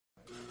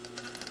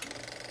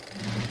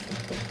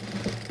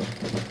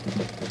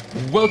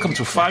Welcome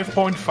to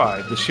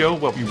 5.5, the show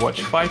where we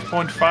watch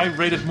 5.5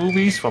 rated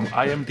movies from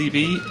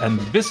IMDb and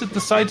visit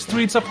the side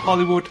streets of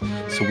Hollywood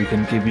so we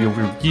can give you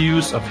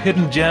reviews of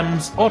hidden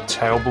gems or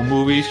terrible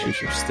movies you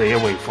should stay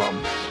away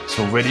from.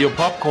 So ready your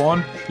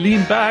popcorn,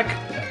 lean back,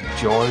 and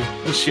enjoy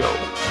the show.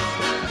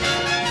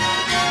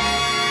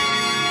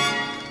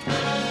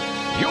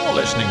 You're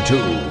listening to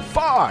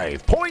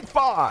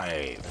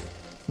 5.5.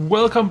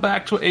 Welcome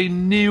back to a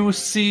new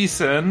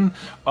season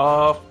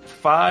of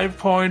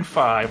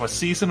 5.5, a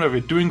season where we're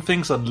doing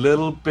things a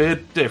little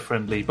bit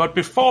differently. But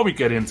before we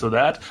get into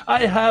that,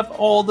 I have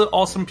all the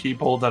awesome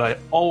people that I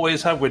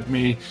always have with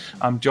me.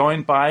 I'm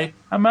joined by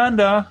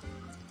Amanda.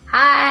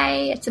 Hi,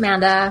 it's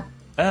Amanda.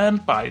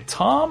 And by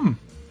Tom.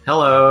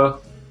 Hello.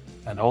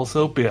 And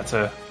also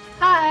Beate.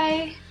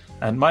 Hi.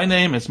 And my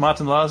name is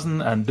Martin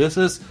Larsen, and this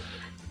is...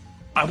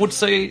 I would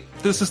say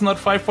this is not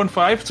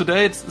 5.5.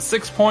 Today it's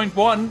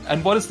 6.1.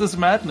 And what is this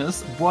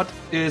madness? What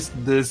is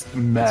this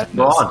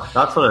madness? It's fraud.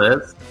 That's what it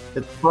is.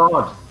 It's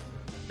fraud.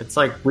 It's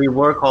like we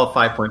were called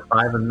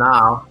 5.5 and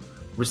now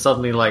we're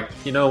suddenly like,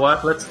 you know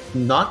what? Let's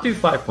not do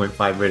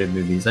 5.5 rated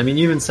movies. I mean,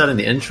 you even said in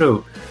the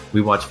intro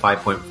we watch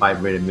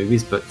 5.5 rated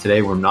movies, but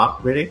today we're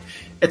not rating.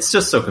 It's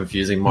just so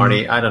confusing,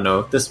 Marty. I don't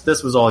know. This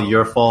was all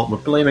your fault. We're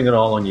blaming it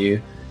all on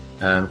you.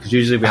 Because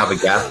usually we have a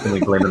guest and we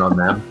blame it on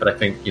them. But I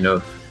think,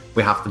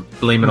 we have to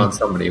blame it on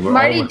somebody.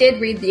 Marty did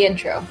read the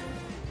intro.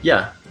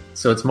 Yeah,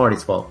 so it's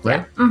Marty's fault,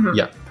 right? Yeah. Mm-hmm.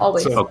 Yeah.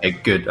 Always. So, okay,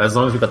 good. As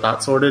long as we got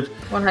that sorted.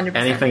 100%.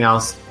 Anything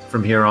else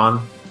from here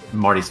on,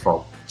 Marty's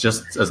fault.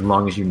 Just as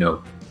long as you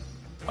know.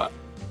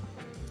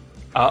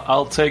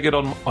 I'll take it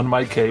on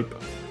my cape,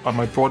 on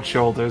my broad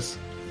shoulders.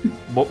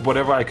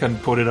 Whatever I can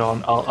put it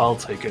on, I'll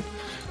take it.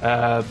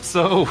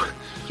 So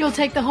you'll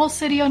take the whole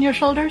city on your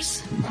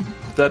shoulders?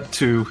 That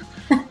too.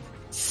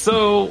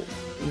 So...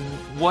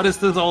 what is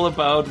this all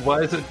about?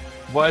 Why is it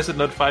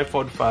not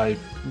 5.5?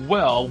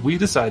 Well, we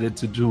decided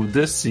to do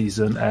this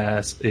season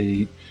as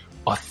a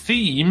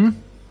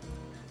theme,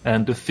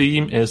 and the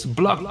theme is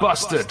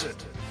Blockbusted.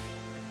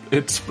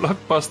 It's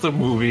blockbuster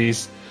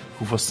movies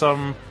who for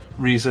some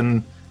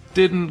reason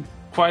didn't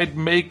quite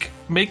make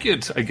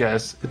it, I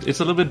guess. It's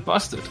a little bit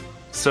busted.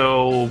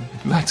 So,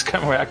 lights,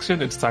 camera,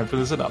 action, it's time for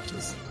the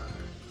synopsis.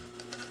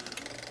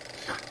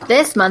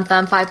 This month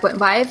on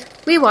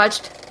 5.5, we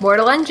watched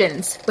Mortal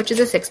Engines, which is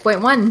a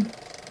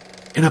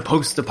 6.1. In a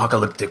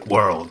post-apocalyptic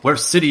world where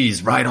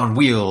cities ride on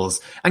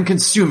wheels and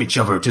consume each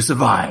other to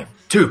survive,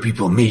 two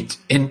people meet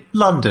in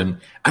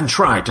London and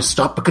try to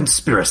stop a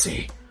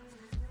conspiracy.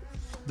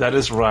 That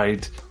is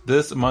right.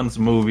 This month's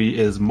movie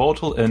is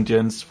Mortal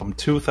Engines from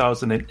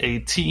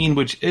 2018,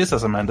 which is,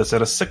 as Amanda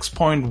said, a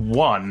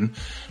 6.1.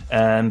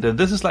 And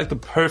this is like the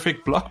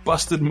perfect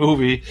blockbusted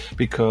movie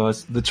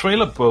because the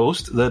trailer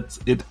boasts that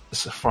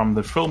it's from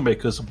the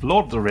filmmakers of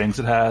Lord of the Rings.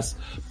 It has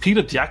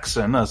Peter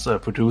Jackson as a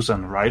producer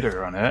and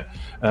writer on it,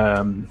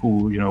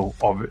 who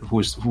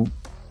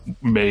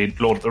made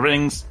Lord of the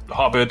Rings, The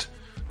Hobbit,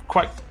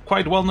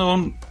 quite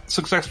well-known,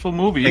 successful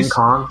movies. King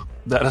Kong.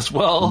 That as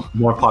well.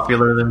 More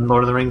popular than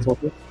Lord of the Rings, was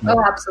it?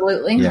 Oh,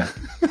 absolutely. Yeah.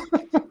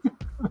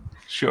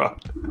 Sure.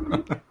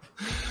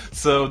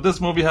 So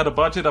this movie had a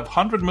budget of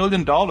 $100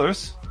 million,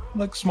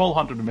 like small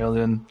 $100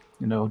 million,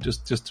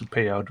 just to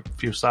pay out a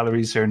few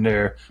salaries here and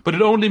there. But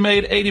it only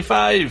made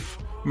 $85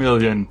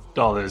 million.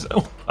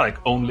 Like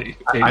only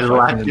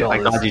 $85 million.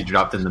 I'm glad you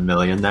dropped in the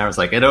million there. It's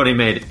like, it only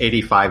made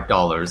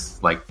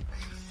 $85. Like,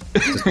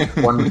 just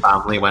one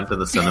family went to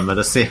the cinema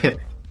to see it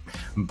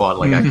and bought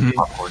like extra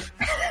popcorn.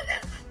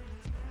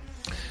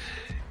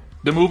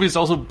 The movie is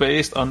also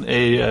based on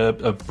a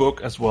book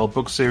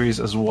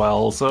series as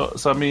well. So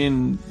I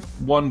mean,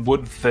 one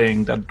would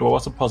think that there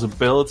was a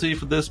possibility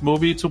for this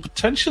movie to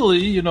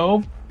potentially,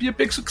 be a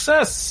big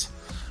success.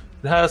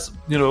 It has,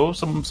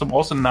 some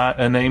awesome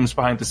names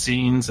behind the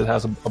scenes. It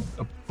has a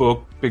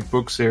big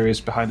book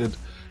series behind it,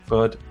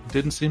 but it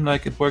didn't seem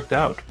like it worked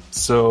out.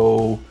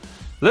 So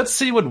let's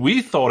see what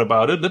we thought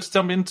about it. Let's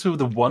jump into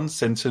the one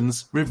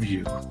sentence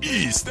review.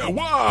 It's the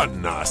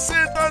one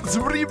sentence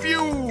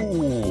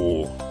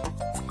review.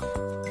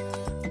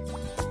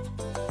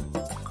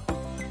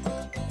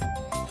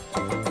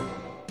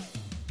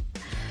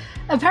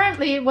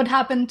 Apparently, what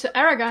happened to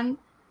Aragon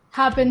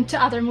happened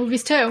to other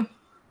movies too.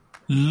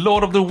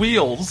 Lord of the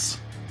Wheels.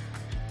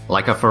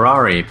 Like a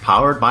Ferrari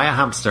powered by a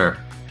hamster.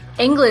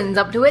 England's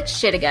up to its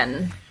shit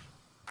again.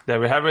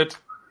 There we have it.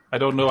 I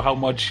don't know how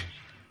much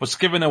was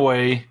given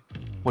away,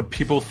 what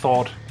people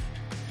thought,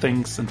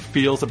 thinks, and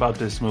feels about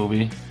this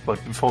movie.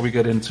 But before we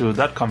get into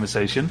that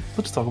conversation,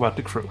 let's talk about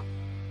the crew.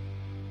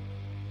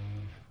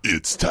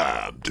 It's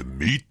time to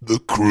meet the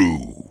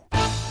crew.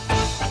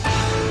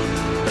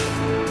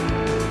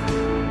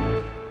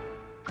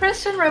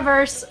 Christian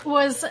Rivers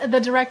was the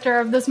director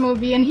of this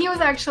movie, and he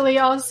was actually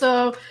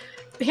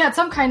he had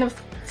some kind of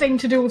thing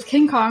to do with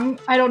King Kong.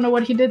 I don't know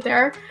what he did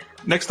there.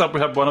 Next up,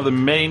 we have one of the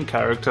main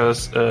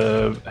characters,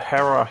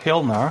 Hera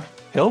Hilmar,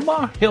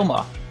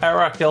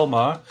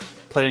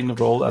 playing the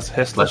role as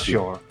Hester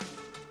Shore.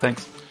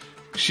 Thanks.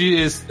 She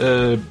is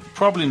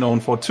probably known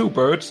for Two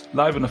Birds,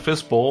 Live in a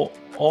Fistball,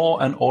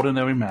 or An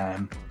Ordinary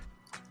Man?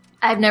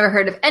 I've never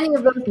heard of any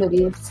of those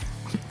movies.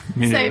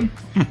 Me neither. Same.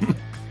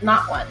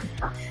 Not one.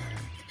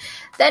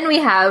 Then we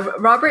have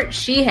Robert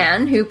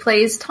Sheehan, who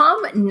plays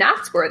Tom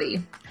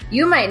Natsworthy.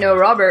 You might know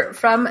Robert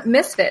from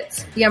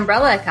Misfits, The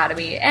Umbrella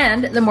Academy,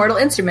 and The Mortal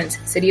Instruments,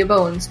 City of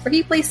Bones, where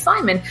he plays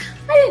Simon.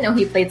 I didn't know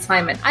he played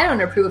Simon. I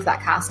don't approve of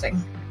that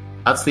casting.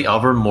 That's the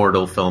other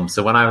Mortal film.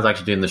 So when I was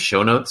actually doing the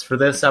show notes for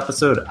this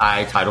episode,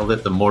 I titled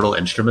it The Mortal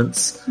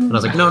Instruments. And I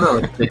was like,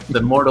 no, it's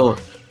the Mortal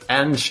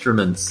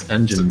Instruments,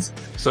 engines.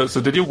 So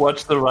did you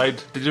watch the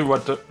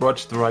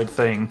right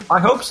thing? I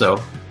hope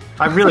so.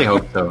 I really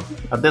hope so.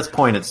 At this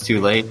point, it's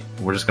too late.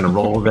 We're just going to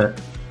roll with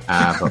it.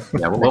 But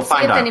yeah, we'll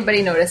find out. If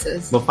anybody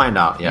notices. We'll find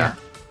out, yeah.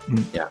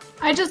 Yeah.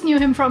 I just knew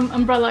him from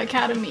Umbrella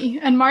Academy,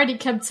 and Marty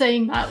kept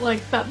saying that,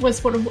 like, that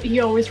was what he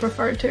always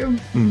referred to.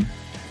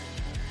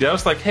 Yeah, I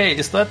was like, hey,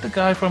 is that the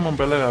guy from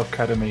Umbrella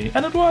Academy?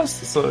 And it was.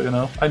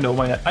 So, I know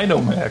my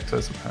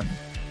actors, apparently.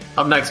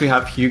 Up next, we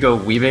have Hugo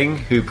Weaving,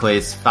 who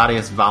plays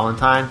Thaddeus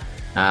Valentine.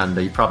 And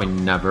you've probably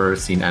never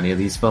seen any of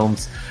these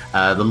films.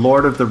 The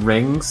Lord of the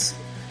Rings,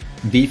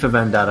 V for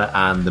Vendetta,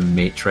 and The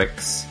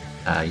Matrix.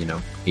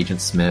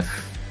 Agent Smith,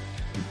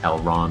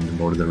 Elrond,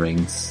 Lord of the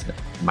Rings.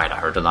 You might have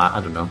heard of that.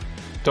 I don't know.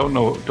 Don't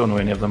know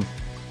any of them.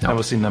 No.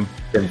 Never seen them.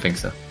 Didn't think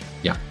so.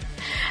 Yeah.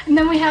 And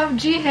then we have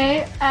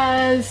Ji-hye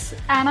as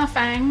Anna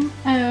Fang.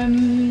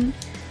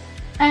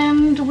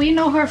 And we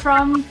know her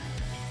from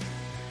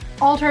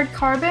Altered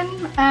Carbon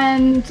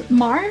and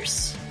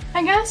Mars,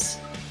 I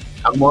guess.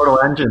 Mortal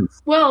Engines.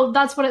 Well,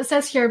 that's what it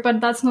says here, but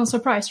that's no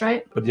surprise,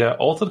 right? But yeah,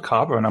 Altered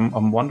Carbon,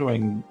 I'm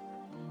wondering...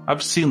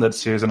 I've seen that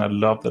series and I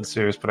love that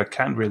series, but I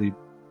can't really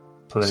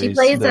place She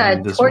plays them a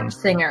in this torch one.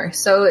 singer,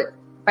 so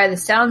by the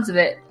sounds of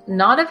it,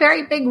 not a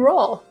very big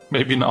role.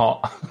 Maybe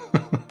not.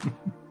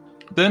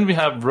 Then we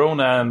have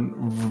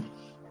Ronan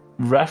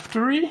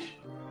Raftery,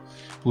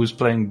 who's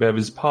playing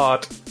Bevy's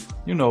part.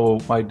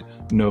 Might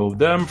know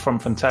them from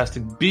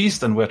Fantastic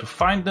Beasts and Where to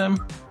Find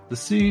Them, The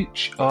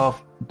Siege of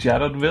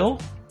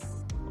Jadotville,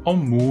 or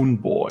Moon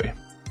Boy.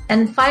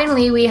 And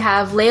finally, we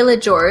have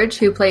Layla George,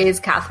 who plays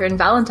Catherine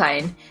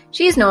Valentine.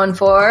 She's known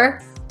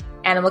for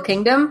Animal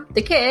Kingdom,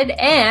 The Kid,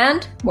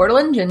 and Mortal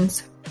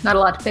Engines. Not a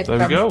lot to pick There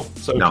from. we go.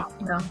 So No.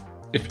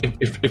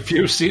 if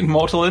you've seen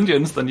Mortal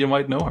Engines, then you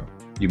might know her.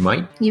 You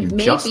might. You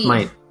Maybe. just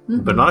might.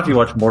 But not if you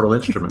watch Mortal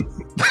Instruments.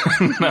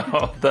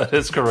 No, that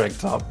is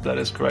correct, Tom. That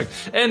is correct.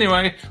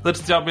 Anyway,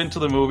 let's jump into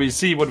the movie,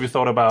 see what we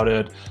thought about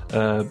it.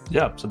 So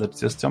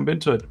let's just jump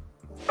into it.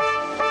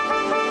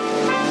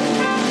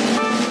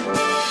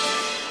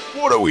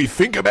 What do we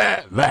think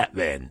about that,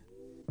 then?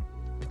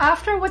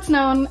 After what's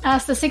known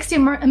as the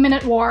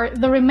 60-Minute War,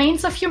 the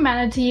remains of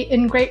humanity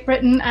in Great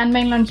Britain and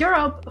mainland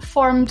Europe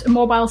formed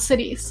mobile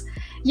cities.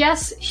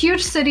 Yes,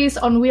 huge cities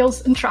on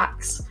wheels and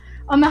tracks.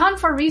 On the hunt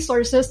for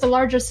resources, the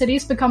larger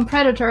cities become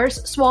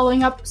predators,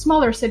 swallowing up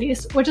smaller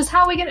cities, which is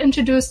how we get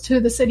introduced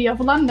to the city of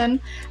London,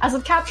 as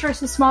it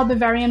captures a small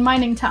Bavarian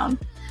mining town.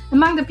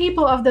 Among the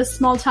people of this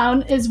small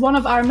town is one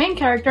of our main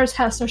characters,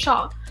 Hester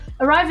Shaw.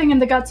 Arriving in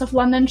the guts of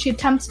London, she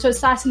attempts to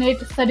assassinate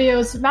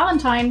Thaddeus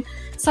Valentine,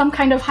 some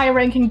kind of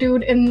high-ranking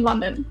dude in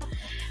London.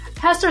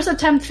 Hester's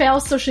attempt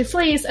fails, so she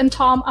flees, and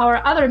Tom,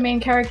 our other main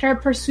character,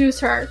 pursues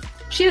her.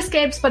 She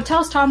escapes, but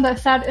tells Tom that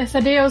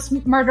Thaddeus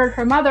murdered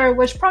her mother,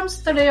 which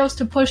prompts Thaddeus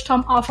to push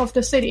Tom off of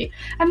the city.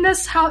 And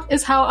this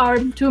is how our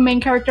two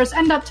main characters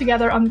end up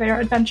together on their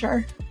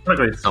adventure. What a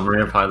great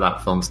summary of how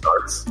that film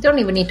starts. Don't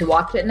even need to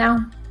watch it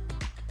now.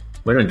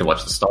 We don't need to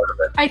watch the start of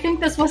it. I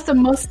think this was the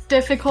most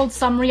difficult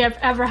summary I've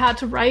ever had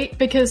to write,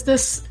 because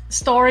this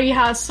story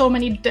has so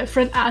many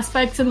different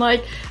aspects, and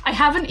I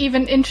haven't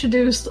even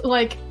introduced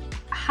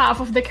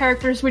half of the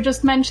characters we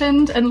just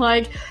mentioned, and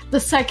the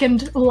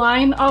second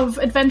line of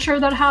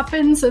adventure that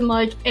happens, and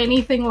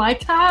anything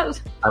like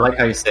that. I like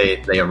how you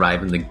say they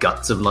arrive in the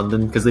guts of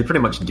London, because they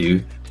pretty much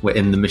do.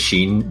 In the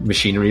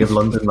machinery of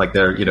London,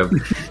 they're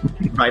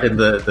right in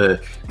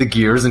the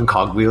gears and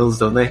cogwheels,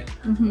 don't they?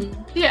 Mm-hmm.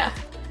 Yeah,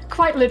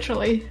 quite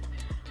literally.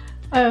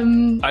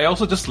 I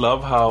also just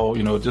love how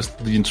just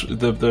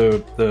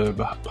the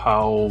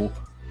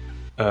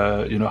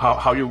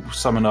how you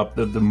summon up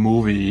the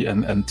movie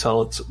and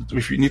tell it.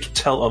 If you need to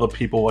tell other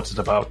people what's it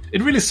about,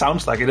 it really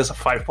sounds like it is a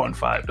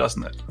 5.5,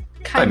 doesn't it?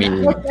 It kind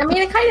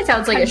of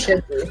sounds like it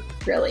should be,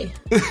 really.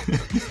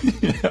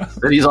 Yeah.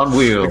 Cities on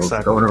wheels,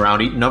 Exactly. going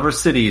around eating other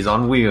cities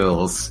on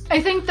wheels.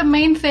 I think the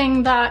main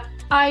thing that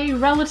I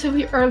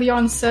relatively early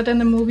on said in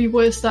the movie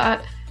was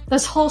that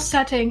this whole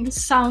setting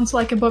sounds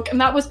like a book, and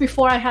that was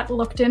before I had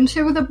looked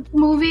into the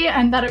movie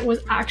and that it was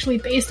actually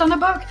based on a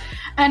book.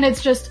 And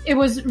it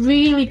was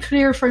really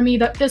clear for me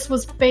that this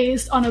was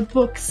based on a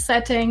book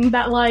setting,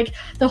 that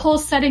the whole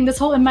setting, this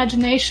whole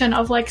imagination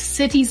of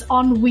cities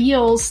on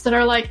wheels that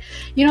are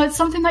it's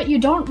something that you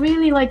don't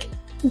really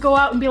go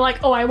out and be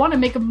oh, I want to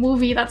make a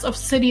movie that's of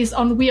cities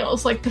on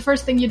wheels. The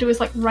first thing you do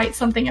is write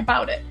something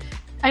about it.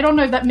 I don't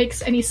know if that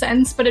makes any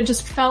sense, but it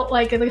just felt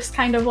like this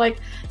kind of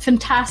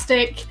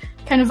fantastic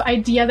kind of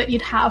idea that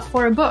you'd have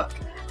for a book.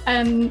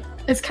 And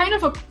it's kind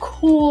of a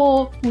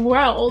cool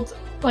world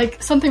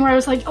like something where I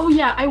was like, oh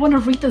yeah, I want to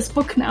read this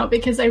book now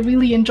because I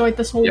really enjoyed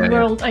this whole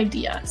world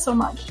idea so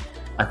much.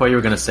 I thought you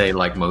were going to say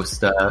like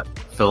most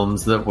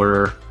films that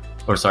were,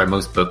 or sorry,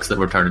 most books that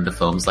were turned into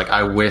films. Like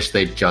I wish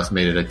they just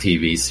made it a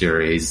TV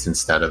series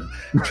instead of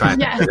trying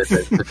to fit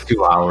it into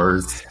 2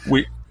 hours.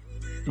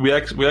 We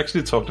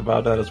actually talked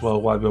about that as well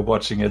while we were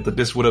watching it. That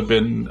this would have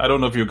been, I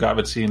don't know if you guys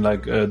have seen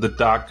like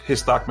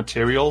His Dark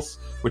Materials,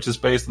 which is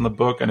based on the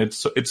book, and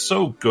it's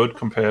so good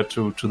compared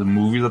to the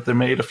movie that they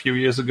made a few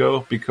years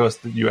ago because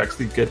you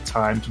actually get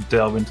time to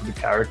delve into the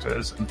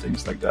characters and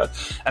things like that.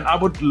 And I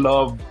would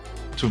love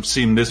to have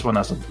seen this one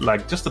as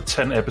just a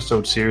 10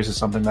 episode series or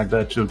something like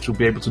that to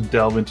be able to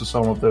delve into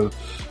some of the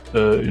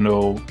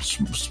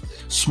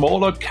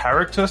smaller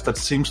characters that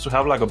seems to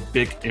have like a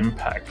big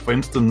impact. For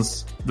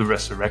instance, the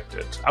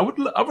Resurrected. I would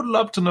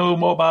love to know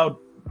more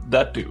about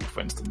that dude,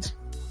 for instance.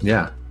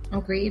 Yeah.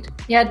 Agreed.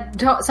 Yeah,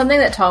 something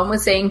that Tom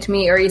was saying to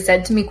me, or he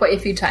said to me quite a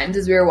few times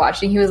as we were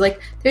watching, he was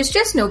like, there's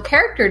just no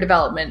character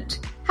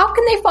development. How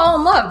can they fall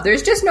in love?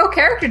 There's just no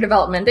character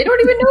development. They don't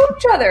even know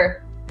each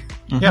other.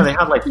 Mm-hmm. Yeah, they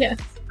had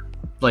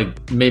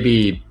like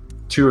maybe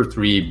 2 or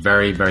 3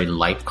 very, very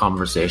light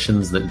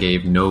conversations that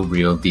gave no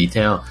real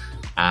detail,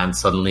 and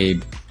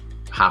suddenly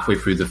halfway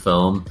through the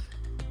film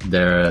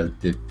the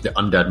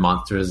undead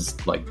monster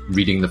is like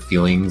reading the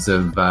feelings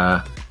of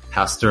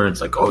Hester.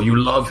 It's like, oh, you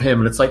love him,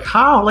 and it's like,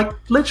 how? Like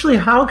literally,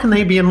 how can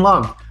they be in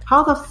love?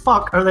 How the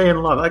fuck are they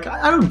in love? Like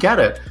I don't get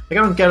it. Like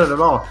I don't get it at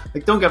all.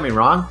 Like don't get me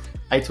wrong,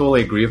 I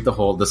totally agree with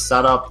the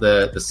setup,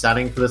 the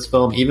setting for this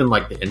film. Even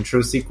like the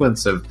intro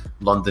sequence of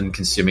London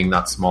consuming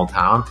that small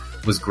town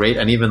was great,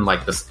 and even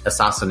like the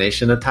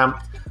assassination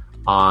attempt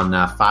on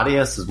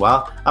Thaddeus as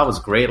well. That was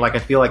great. Like I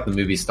feel like the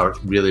movie starts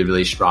really,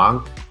 really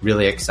strong,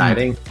 really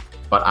exciting,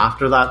 but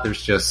after that,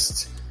 there's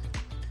just,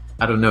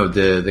 I don't know,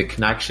 the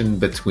connection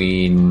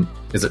between,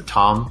 is it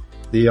Tom,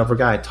 the other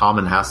guy, Tom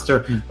and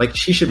Hester? Like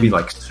she should be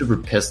like super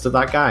pissed at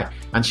that guy,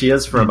 and she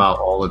is for about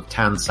all of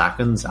 10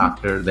 seconds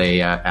after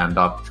they end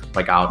up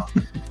like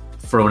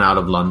thrown out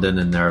of London,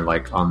 and they're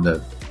like on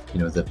the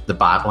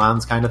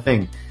Badlands kind of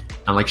thing.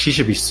 And like she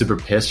should be super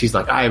pissed. She's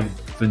like, I've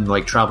been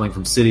like traveling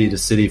from city to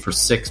city for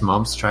 6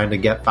 months trying to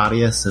get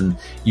Thaddeus, and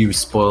you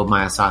spoiled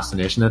my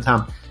assassination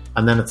attempt.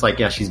 And then it's like,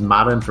 yeah, she's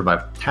mad at him for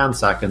about 10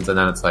 seconds, and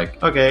then it's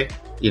like, okay,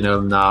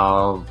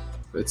 now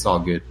it's all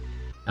good,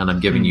 and I'm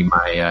giving you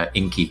my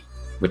Inky,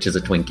 which is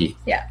a Twinkie.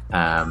 Yeah.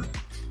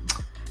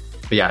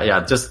 But yeah,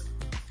 it just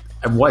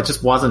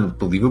wasn't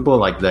believable.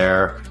 Like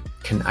their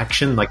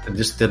connection, like they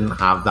just didn't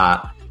have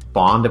that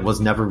bond. It was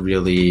never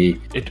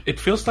really. It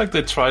feels like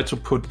they tried to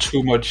put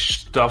too much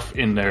stuff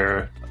in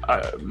there.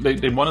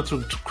 They wanted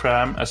to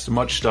cram as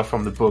much stuff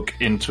from the book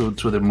into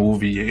the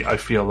movie. I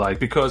feel like,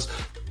 because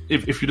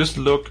if you just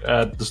look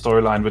at the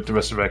storyline with the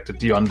Resurrected,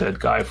 the undead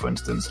guy, for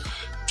instance,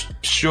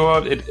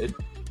 sure,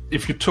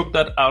 if you took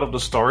that out of the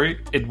story,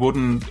 it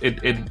wouldn't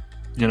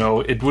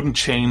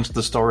change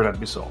the story that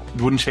we saw.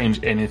 It wouldn't change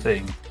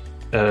anything.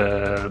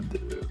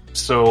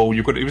 So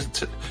you could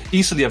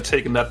easily have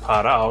taken that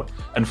part out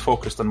and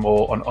focused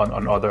more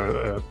on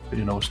other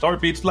story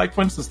beats, like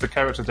for instance the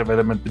character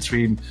development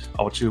between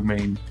our 2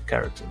 main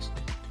characters.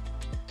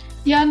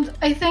 Yeah, and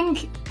I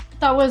think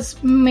that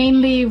was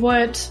mainly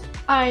what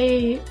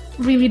I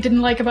really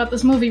didn't like about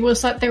this movie,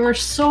 was that there were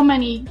so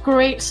many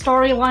great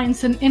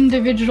storylines and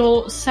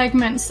individual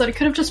segments that it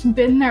could have just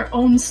been their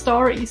own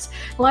stories.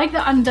 Like the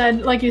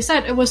undead, like you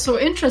said, it was so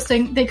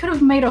interesting. They could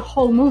have made a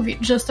whole movie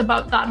just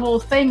about that whole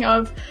thing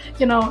of,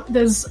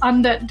 this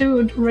undead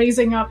dude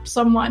raising up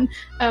someone,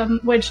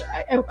 which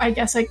I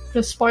guess I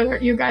just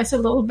spoiled you guys a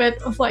little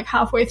bit of like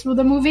halfway through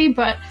the movie,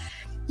 but,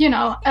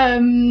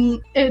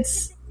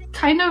 it's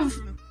kind of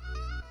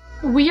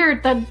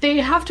weird that they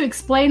have to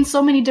explain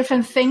so many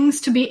different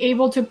things to be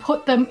able to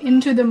put them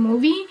into the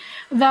movie,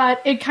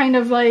 that it kind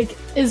of like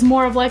is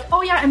more of like,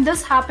 oh yeah, and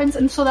this happens,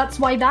 and so that's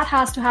why that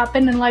has to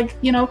happen, and like,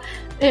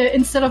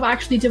 instead of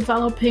actually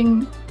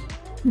developing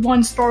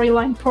one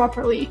storyline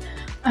properly.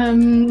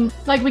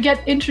 Like we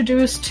get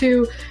introduced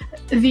to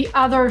the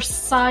other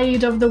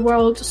side of the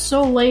world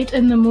so late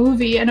in the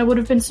movie, and it would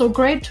have been so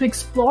great to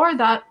explore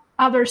that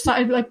other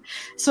side. Like,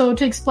 so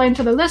to explain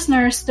to the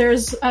listeners,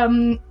 there's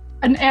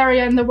an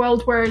area in the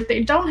world where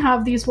they don't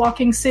have these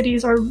walking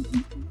cities or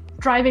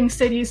driving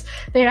cities.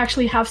 They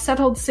actually have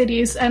settled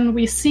cities, and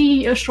we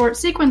see a short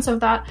sequence of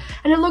that,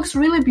 and it looks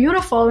really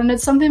beautiful, and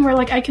it's something where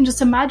like I can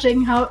just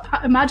imagine how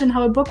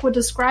a book would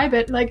describe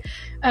it, like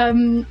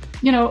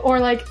or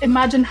like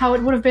imagine how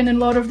it would have been in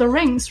Lord of the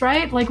Rings,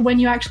 right? Like when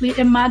you actually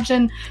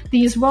imagine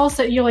these worlds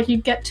that you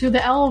get to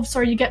the elves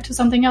or you get to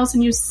something else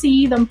and you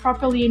see them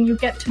properly and you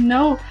get to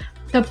know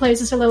the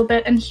places a little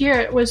bit. And here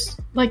it was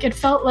like, it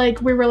felt like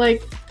we were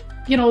like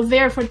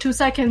there for 2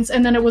 seconds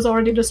and then it was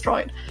already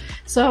destroyed.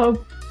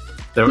 So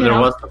there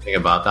was something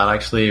about that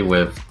actually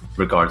with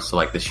regards to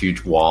like this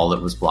huge wall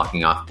that was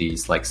blocking off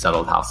these like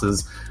settled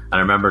houses. And I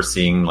remember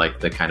seeing like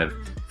the kind of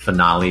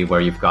finale where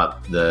you've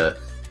got the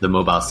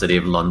mobile city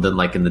of London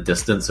like in the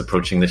distance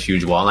approaching this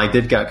huge wall. And I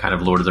did get kind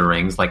of Lord of the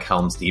Rings like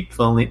Helm's Deep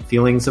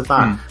feelings of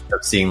that,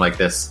 of seeing like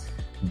this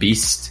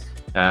beast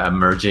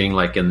emerging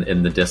like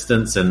in the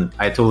distance. And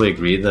I totally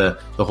agree. The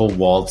whole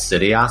walled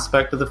city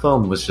aspect of the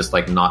film was just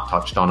like not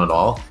touched on at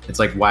all. It's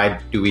like, why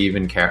do we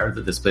even care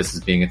that this place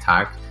is being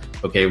attacked?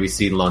 Okay, we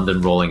see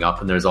London rolling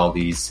up and there's all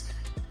these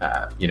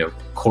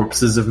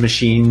corpses of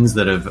machines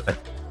that have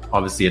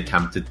obviously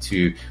attempted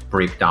to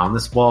break down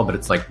this wall, but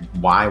it's like,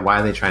 why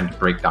are they trying to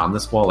break down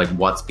this wall? Like,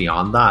 what's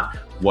beyond that?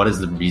 What is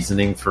the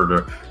reasoning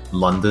for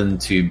London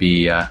to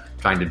be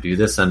trying to do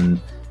this? And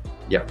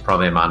yeah,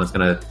 probably Amanda's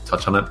going to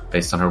touch on it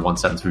based on her one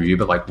sentence review,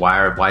 but like,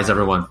 why is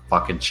everyone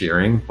fucking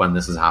cheering when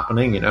this is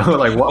happening?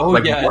 Like what?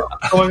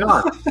 What's going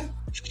on?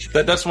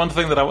 That's one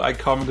thing that I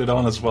commented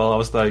on as well. I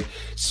was like,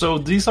 so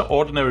these are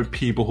ordinary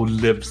people who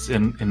lives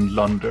in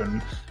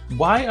London.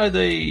 Why are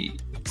they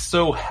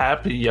so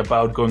happy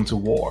about going to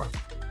war?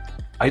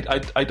 I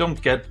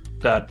don't get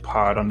that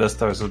part unless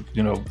there's a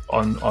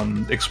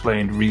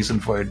unexplained reason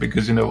for it,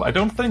 because I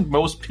don't think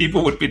most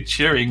people would be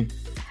cheering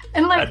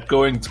at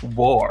going to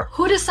war.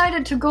 Who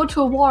decided to go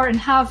to a war and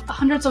have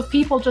hundreds of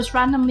people just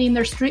randomly in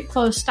their street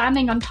clothes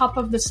standing on top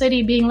of the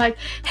city being like,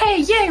 hey,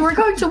 yay, we're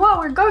going to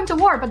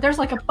war, but there's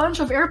like a bunch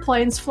of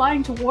airplanes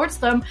flying towards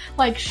them,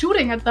 like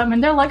shooting at them,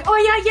 and they're like, oh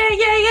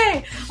yeah,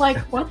 yay. Like,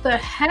 what the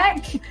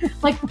heck?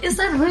 Like, is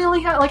that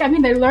really how, like, I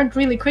mean, they learned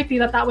really quickly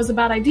that was a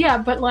bad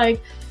idea, but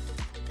like,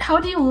 how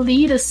do you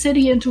lead a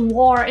city into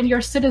war and your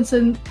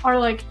citizens are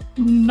like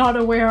not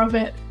aware of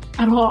it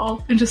at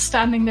all and just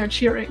standing there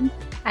cheering?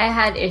 I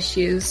had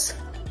issues.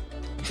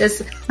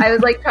 I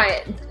was like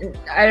I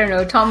don't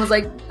know, Tom was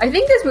like, I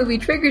think this movie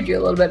triggered you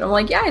a little bit. I'm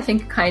like, yeah, I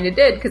think it kind of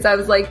did, because I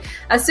was like,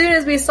 as soon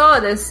as we saw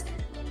this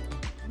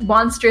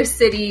monstrous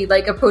city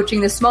like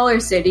approaching the smaller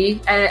city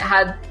and it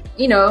had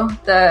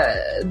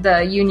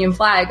the Union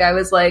flag, I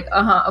was like,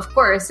 of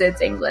course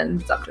it's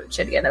England, it's up to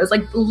shit again. That was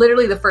like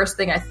literally the first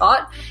thing I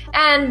thought,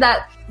 and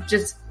that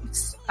just,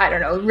 I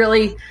don't know,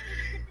 really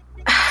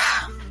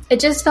it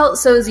just felt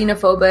so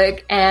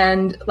xenophobic,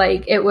 and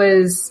like it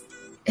was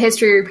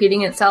history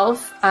repeating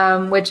itself,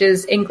 which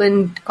is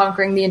England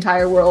conquering the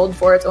entire world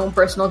for its own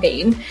personal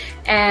gain.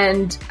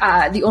 And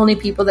the only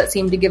people that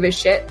seem to give a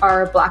shit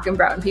are black and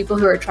brown people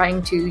who are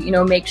trying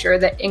to, make sure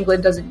that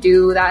England doesn't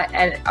do that.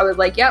 And I was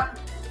like, yep.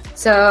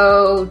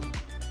 So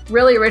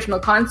really original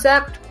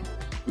concept,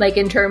 like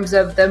in terms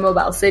of the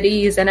mobile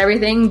cities and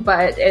everything,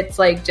 but it's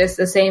like just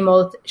the same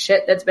old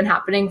shit that's been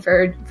happening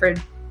for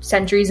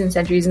centuries and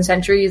centuries and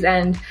centuries,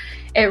 and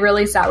it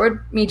really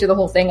soured me to the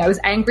whole thing. I was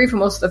angry for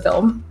most of the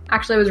film.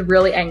 Actually, I was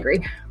really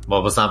angry.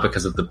 Well, was that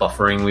because of the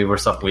buffering we were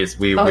suffering?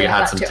 We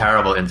had some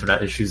terrible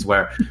internet issues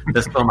where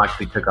this film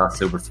actually took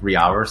us over 3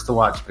 hours to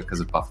watch because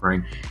of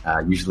buffering.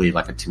 Usually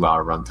like a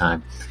 2-hour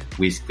runtime.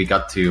 We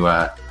got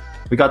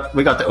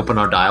to open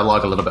our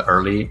dialogue a little bit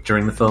early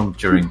during the film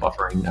during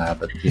buffering,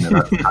 but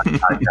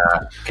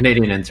that's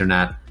Canadian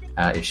internet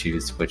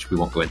issues, which we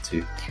won't go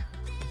into.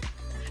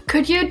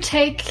 Could you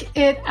take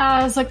it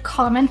as a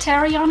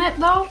commentary on it,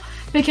 though?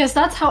 Because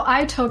that's how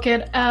I took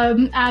it,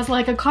 as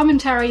like a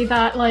commentary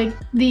that like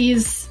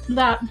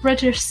that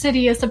British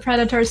city is the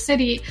predator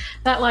city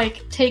that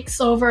like takes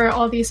over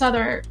all these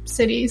other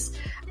cities.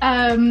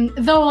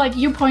 Though like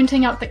you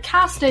pointing out the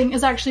casting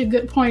is actually a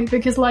good point,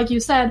 because like you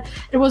said,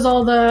 it was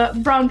all the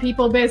brown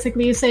people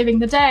basically saving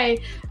the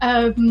day,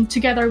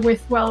 together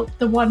with,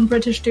 the one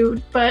British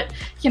dude. But,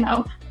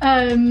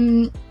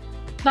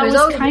 that There's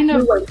was kind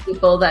of white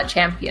people that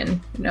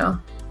champion,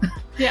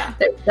 yeah,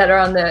 that are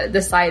on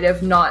the side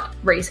of not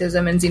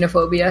racism and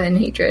xenophobia and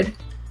hatred.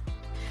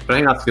 But I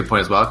think that's a good point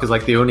as well, because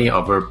like the only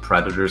other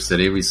predator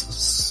city we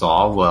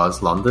saw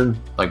was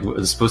London. Like, it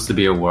was supposed to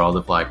be a world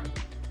of like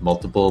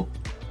multiple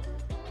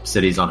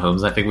cities on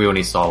homes. I think we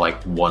only saw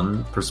like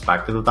one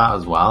perspective of that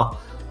as well.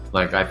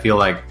 Like, I feel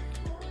like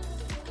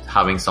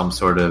having some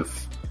sort of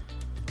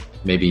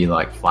maybe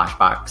like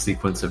flashback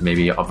sequence of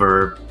maybe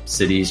other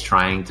cities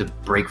trying to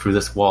break through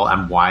this wall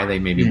and why they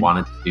maybe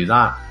wanted to do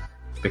that,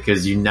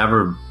 because you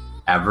never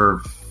ever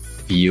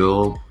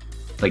feel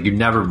like you've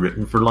never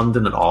written for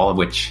London at all,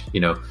 which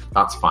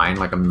that's fine.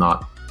 Like, I'm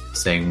not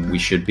saying we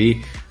should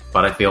be,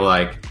 but I feel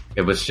like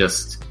it was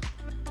just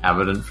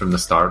evident from the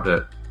start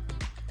that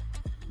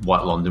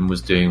what London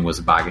was doing was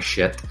a bag of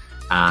shit,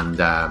 and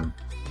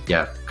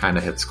kind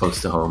of hits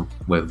close to home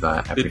with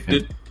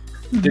everything.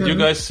 Did you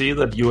guys see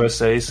that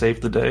USA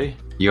saved the day?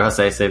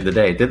 USA saved the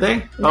day, did they?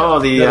 No. Oh,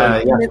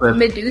 the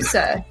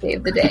Medusa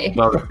saved the day.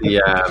 Well,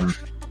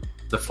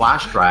 the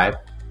flash drive,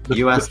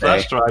 USA. The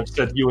flash drive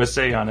said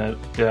USA on it,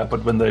 yeah.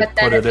 But when they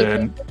put it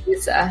in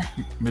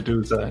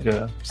Medusa,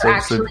 yeah. So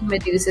actually,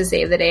 Medusa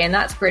saved the day, and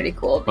that's pretty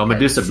cool. Well,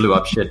 Medusa blew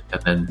up shit,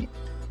 and then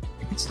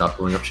stopped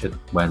blowing up shit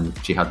when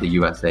she had the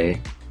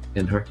USA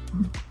in her.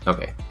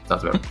 Okay,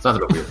 sounds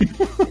a bit weird.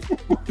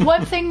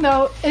 One thing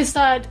though is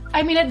that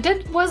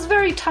it was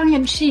very tongue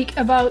in cheek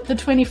about the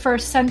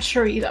 21st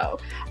century though,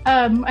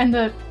 and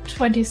the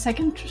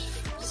 22nd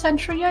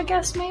century, I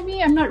guess,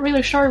 maybe. I'm not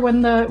really sure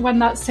when that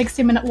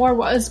 60-minute war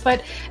was,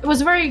 but it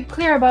was very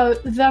clear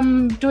about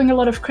them doing a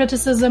lot of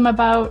criticism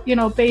about,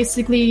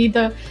 basically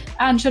the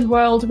ancient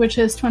world, which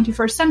is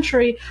 21st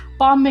century,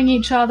 bombing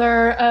each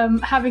other,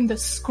 having the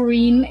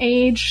screen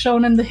age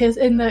shown in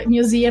the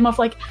museum of,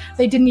 like,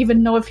 they didn't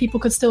even know if people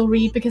could still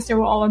read because they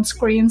were all on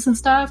screens and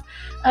stuff.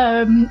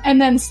 And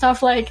then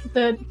stuff like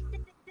the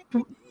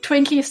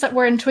Twinkies that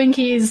were in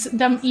Twinkies,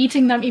 them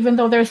eating them even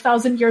though they're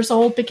 1,000 years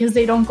old because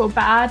they don't go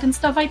bad and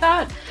stuff like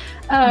that.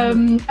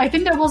 I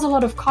think there was a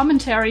lot of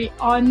commentary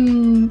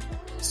on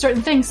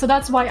certain things, so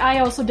that's why I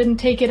also didn't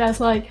take it as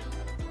like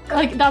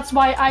that's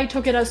why I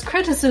took it as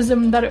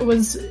criticism that it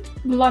was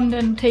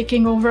London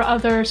taking over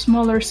other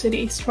smaller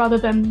cities rather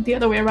than the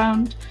other way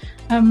around.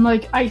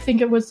 I think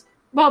it was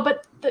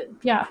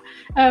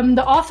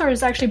the author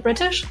is actually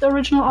British, the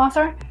original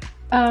author.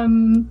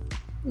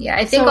 Yeah,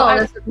 I think all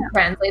this is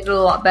translated a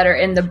lot better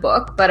in the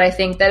book, but I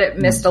think that it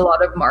missed a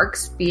lot of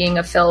marks being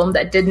a film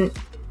that didn't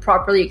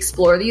properly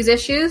explore these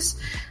issues.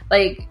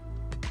 Like,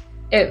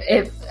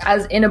 if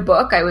as in a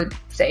book, I would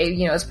say,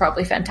 it's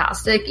probably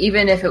fantastic,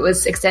 even if it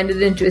was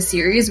extended into a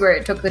series where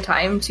it took the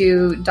time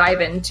to dive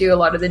into a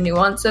lot of the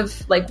nuance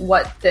of, like,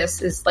 what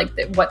this is, like,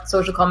 what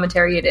social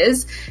commentary it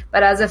is.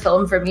 But as a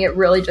film, for me, it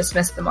really just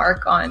missed the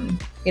mark on,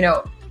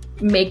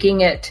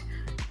 making it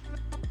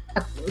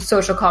a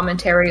social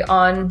commentary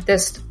on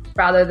this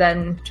rather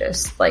than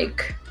just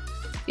like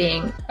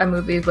being a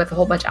movie with a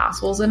whole bunch of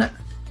assholes in it.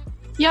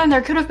 Yeah, and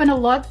there could have been a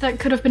lot that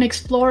could have been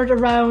explored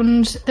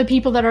around the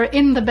people that are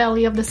in the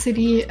belly of the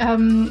city.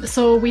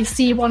 So we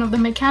see one of the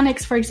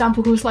mechanics, for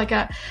example, who's like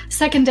a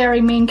secondary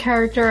main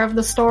character of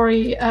the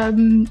story.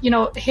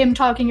 Him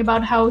talking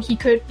about how he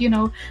could,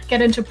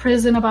 get into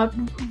prison about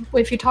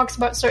if he talks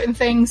about certain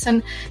things,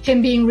 and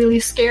him being really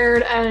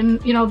scared, and,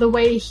 the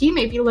way he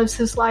maybe lives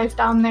his life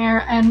down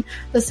there, and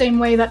the same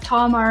way that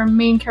Tom, our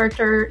main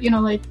character,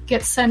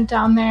 gets sent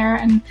down there,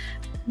 and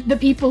the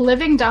people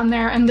living down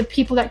there and the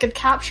people that get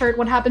captured,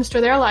 what happens to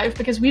their life,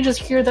 because we just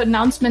hear the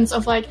announcements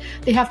of, like,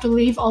 they have to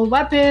leave all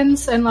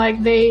weapons and,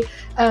 like, they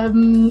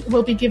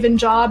will be given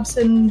jobs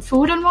and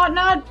food and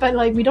whatnot, but,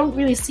 like, we don't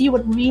really see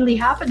what really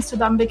happens to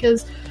them,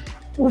 because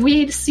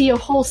we see a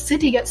whole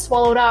city get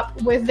swallowed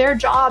up with their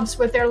jobs,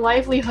 with their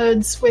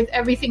livelihoods, with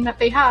everything that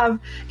they have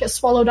get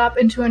swallowed up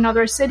into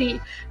another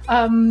city.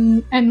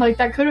 And, like,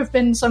 that could have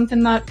been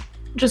something that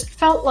just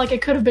felt like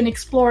it could have been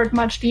explored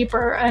much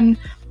deeper, and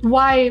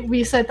why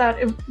we said that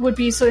it would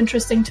be so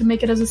interesting to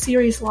make it as a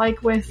series,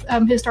 like with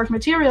Historic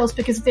Materials,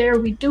 because there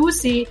we do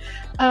see,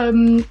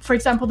 for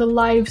example, the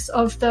lives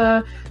of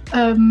the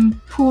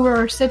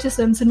poorer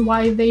citizens and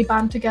why they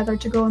band together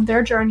to go on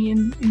their journey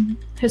in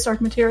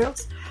Historic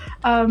Materials.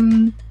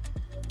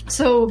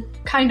 So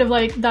kind of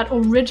like that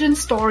origin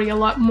story a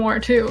lot more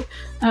too,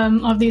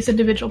 of these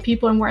individual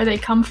people and where they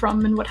come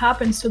from and what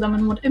happens to them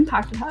and what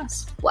impact it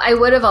has. Well, I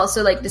would have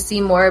also liked to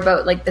see more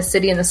about, like, the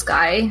city in the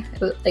sky,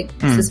 like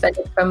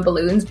suspended from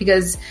balloons,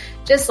 because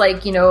just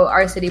like,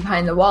 our city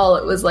behind the wall,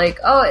 it was like,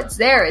 oh, it's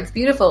there, it's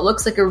beautiful, it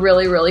looks like a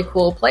really, really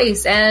cool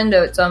place, and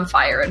it's on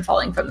fire and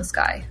falling from the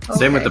sky. Okay.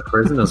 Same with the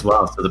prison as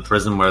well. So the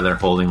prison where they're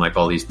holding, like,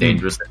 all these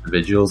dangerous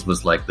individuals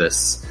was like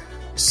this,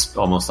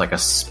 almost like a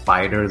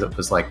spider that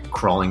was, like,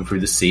 crawling through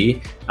the sea.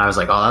 And I was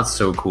like, oh, that's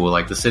so cool.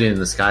 Like, the city in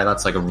the sky,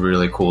 that's like a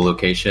really cool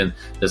location.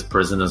 This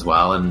prison as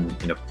well, and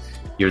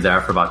you're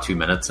there for about 2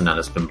 minutes and then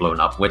it's been blown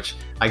up, which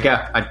I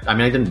get. I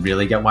mean, I didn't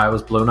really get why it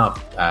was blown up.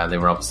 They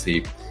were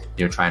obviously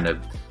trying to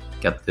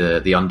get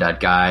the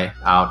undead guy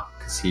out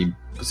because he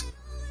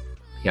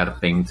had a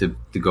thing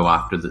to go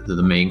after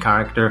the main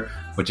character,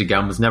 which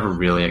again was never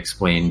really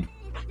explained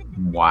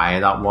why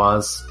that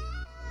was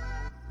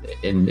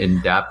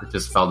in depth. It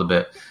just felt a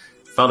bit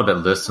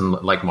loose, and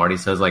like Marty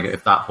says, like,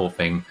 if that whole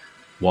thing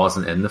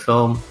wasn't in the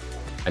film,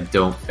 I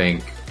don't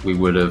think we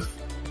would have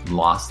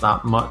lost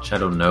that much. I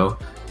don't know,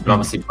 but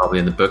obviously probably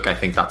in the book I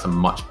think that's a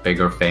much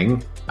bigger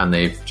thing, and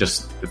it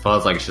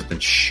feels like it's just been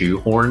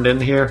shoehorned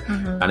in here,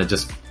 and it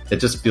just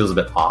feels a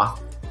bit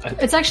off.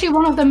 It's actually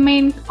one of the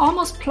main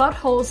almost plot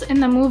holes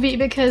in the movie,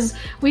 because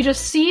we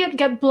just see it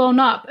get blown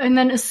up, and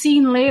then a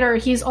scene later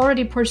he's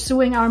already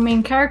pursuing our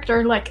main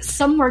character, like,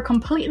 somewhere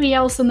completely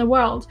else in the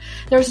world.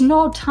 There's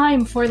no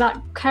time for that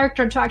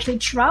character to actually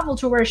travel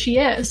to where she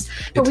is,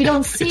 but we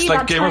don't see that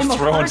time. It's like Game of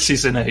Thrones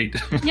season 8.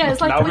 Yeah,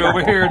 it's like now we're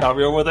over here, now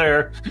we're over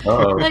there.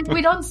 Like,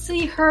 we don't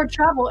see her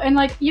travel, and,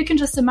 like, you can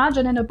just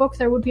imagine in a book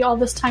there would be all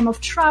this time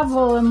of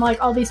travel and,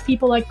 like, all these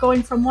people, like,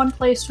 going from one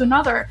place to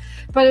another,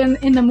 but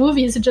in the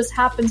movies it just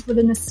happens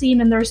within a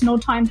scene, and there's no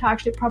time to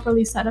actually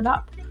properly set it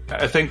up.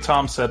 I think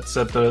Tom said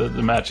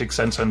the magic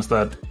sentence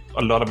that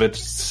a lot of it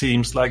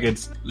seems like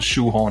it's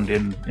shoehorned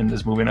in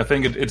this movie, and I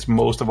think it's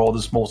most of all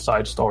the small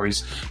side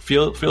stories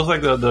feels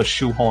like they're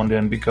shoehorned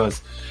in,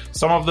 because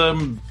some of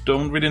them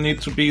don't really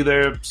need to be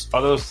there.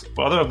 Other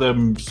of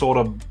them sort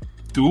of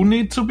do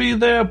need to be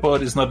there,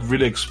 but it's not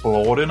really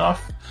explored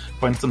enough.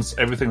 For instance,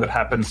 everything that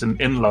happens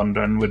in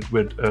London with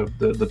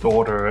the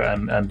daughter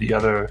and the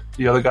other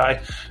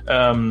guy,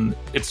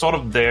 it's sort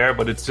of there,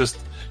 but it's just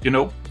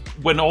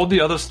when all the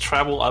others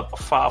travel a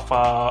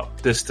far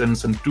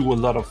distance and do a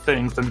lot of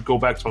things, then go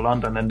back to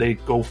London and they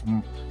go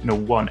from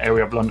one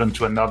area of London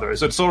to another.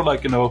 So it's sort of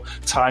like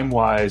time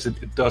wise,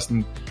 it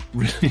doesn't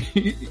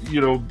really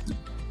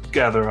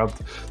gather up.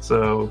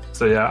 So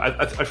yeah,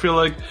 I feel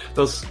like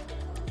those.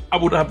 I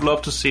would have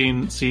loved to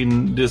seen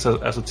this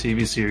as a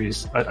TV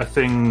series. I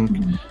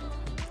think.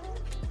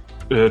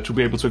 To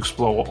be able to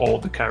explore all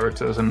the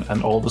characters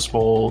and all the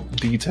small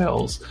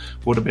details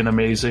would have been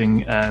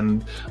amazing.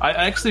 And I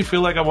actually feel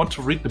like I want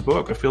to read the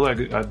book. I feel like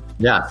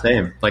yeah,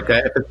 same. Like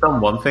if it's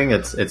done one thing,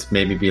 it's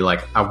maybe be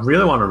like, I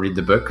really want to read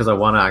the book because I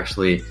want to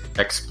actually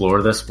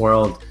explore this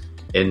world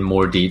in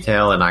more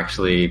detail and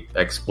actually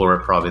explore it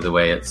probably the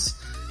way it's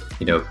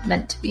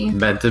meant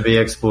to be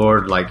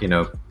explored. Like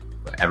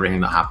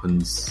everything that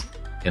happens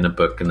in a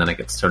book and then it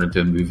gets turned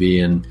into a movie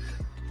and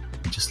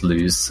you just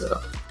lose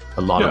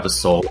a lot of the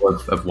soul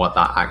of what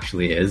that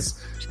actually is.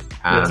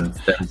 And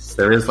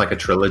there is like a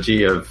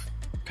trilogy of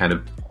kind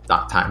of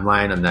that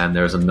timeline, and then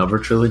there's another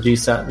trilogy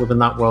set within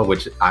that world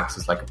which acts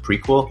as like a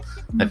prequel.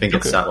 I think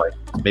it's set like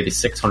maybe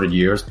 600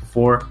 years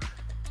before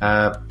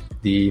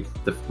the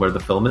where the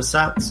film is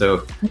set.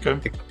 So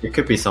it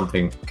could be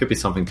something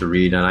to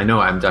read. And I know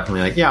I'm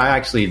definitely like, I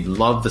actually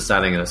love the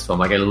setting of this film.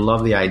 Like I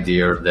love the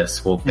idea of this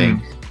whole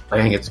thing.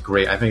 I think it's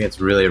great. I think it's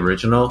really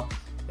original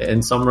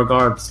in some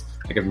regards.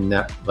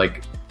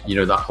 Like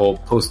that whole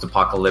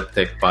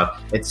post-apocalyptic, but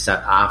it's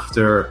set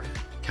after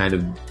kind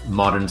of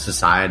modern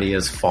society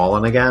has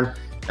fallen again.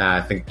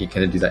 I think you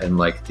kind of do that in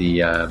like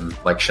the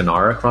like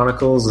Shannara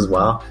Chronicles as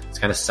well. It's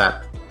kind of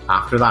set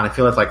after that. And I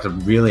feel it's like a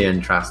really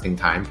interesting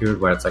time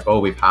period where it's like,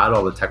 we've had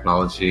all the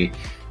technology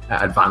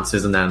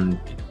advances and then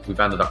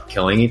we've ended up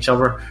killing each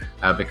other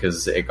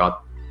because it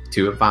got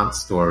too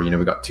advanced, or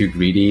we got too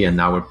greedy, and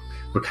now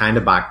we're kind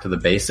of back to the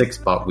basics,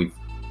 but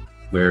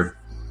we're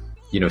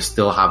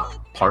still have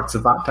parts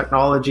of that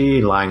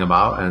technology lying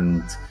about.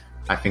 And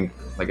I think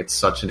like it's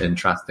such an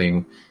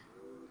interesting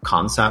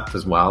concept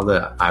as well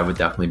that I would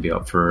definitely be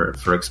up for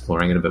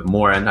exploring it a bit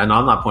more. And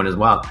on that point as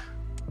well,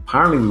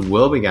 apparently we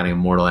will be getting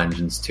Immortal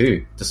Engines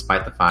 2,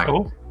 despite the fact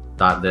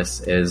that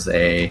this is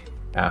a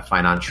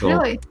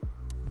financial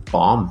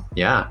bomb.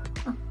 Yeah.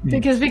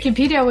 Because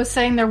Wikipedia was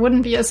saying there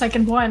wouldn't be a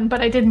second one,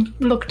 but I didn't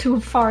look too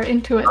far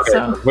into it. Okay,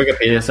 so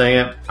Wikipedia saying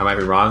it, I might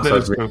be wrong. So I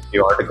was reading a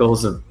few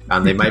articles, and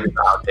they might be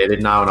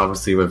outdated now. And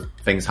obviously, with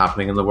things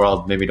happening in the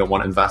world, maybe don't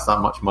want to invest that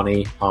much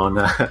money on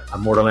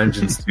Immortal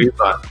Engines 2.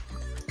 But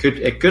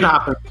it could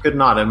happen, could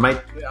not. It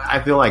might.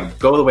 I feel like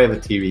go the way of the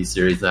TV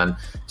series, then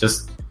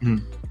just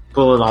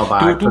pull it all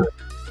back.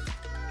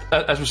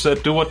 As we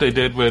said, do what they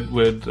did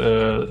with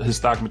his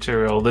Dark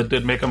Material. They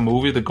did make a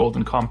movie, The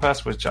Golden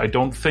Compass, which I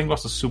don't think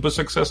was a super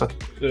success,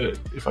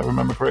 if I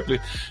remember correctly.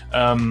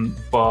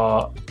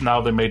 But now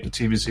they made the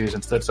TV series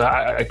instead. So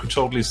I could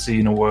totally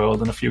see in a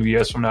world in a few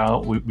years from now,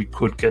 we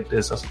could get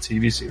this as a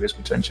TV series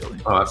potentially.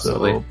 Oh,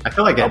 absolutely. So, I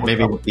feel like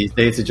maybe these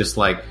days to just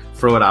like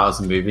throw it out as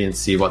a movie and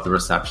see what the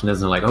reception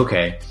is, and like,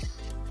 okay.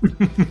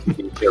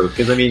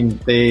 Because I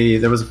mean,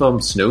 there was a film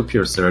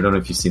Snowpiercer. I don't know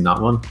if you've seen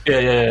that one.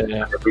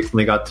 Yeah. It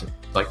recently got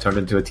turned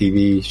into a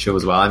TV show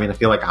as well. I mean, I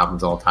feel like it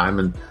happens all the time,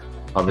 and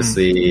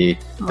obviously,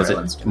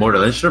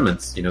 Mortal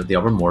Instruments, the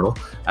other Mortal,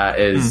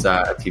 is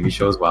a TV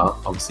show as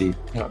well. Obviously,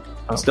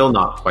 still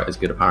not quite as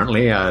good.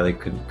 Apparently, they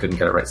couldn't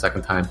get it right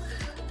second time.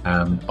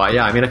 But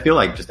yeah, I mean, I feel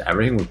like just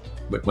everything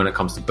when it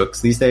comes to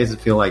books these days, I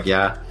feel like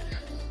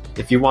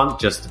if you want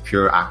just a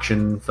pure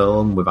action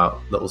film without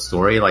little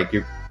story, like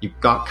you've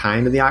got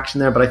kind of the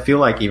action there, but I feel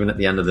like even at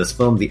the end of this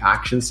film, the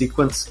action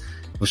sequence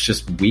was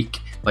just weak.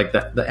 Like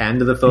the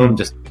end of the film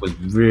just was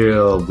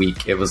real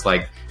weak. It was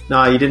like,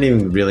 no, you didn't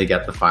even really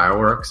get the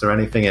fireworks or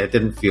anything. It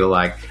didn't feel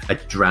like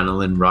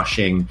adrenaline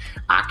rushing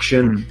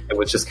action. It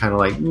was just kind of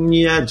like,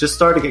 just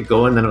started to get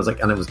going. Then it was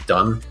like, and it was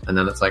done. And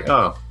then it's like,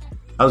 that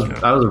was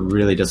a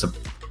really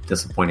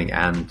disappointing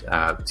end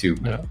to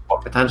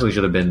what potentially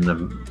should have been a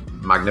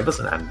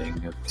magnificent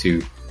ending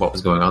to what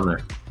was going on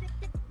there.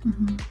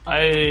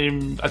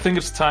 I think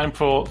it's time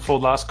for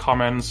last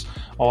comments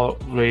all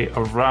the way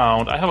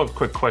around. I have a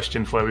quick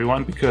question for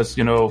everyone because,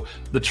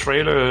 the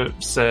trailer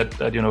said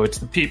that, it's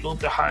the people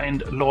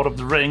behind Lord of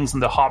the Rings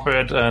and The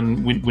Hobbit,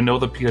 and we know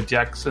that Peter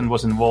Jackson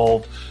was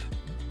involved.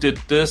 Did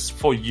this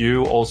for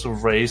you also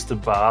raise the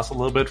bars a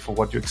little bit for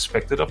what you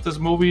expected of this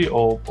movie,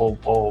 or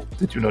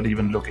did you not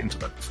even look into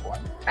that before?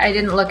 I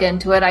didn't look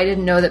into it. I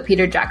didn't know that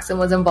Peter Jackson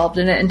was involved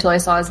in it until I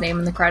saw his name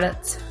in the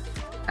credits.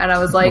 And I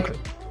was like,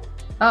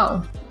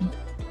 oh.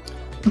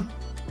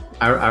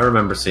 I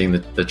remember seeing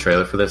the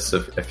trailer for this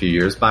a few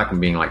years back and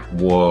being like,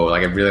 whoa,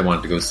 like I really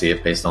wanted to go see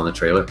it based on the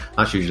trailer.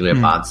 That's usually a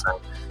bad sign.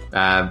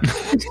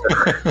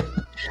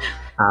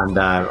 And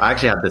I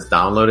actually had this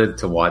downloaded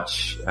to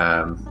watch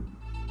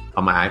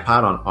on my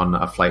iPad on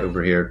a flight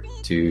over here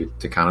to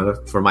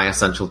Canada for my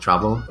essential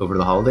travel over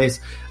the holidays.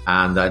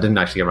 And I didn't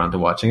actually get around to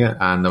watching it.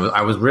 And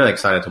I was really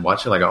excited to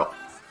watch it. Like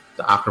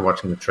after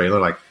watching the trailer,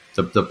 like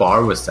the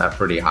bar was set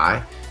pretty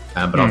high.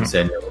 But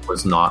obviously I knew it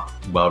was not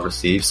well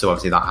received, so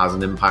obviously that has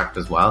an impact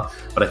as well.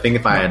 But I think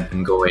if I had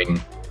been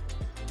going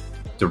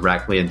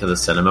directly into the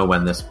cinema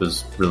when this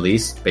was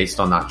released based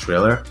on that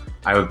trailer,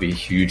 I would be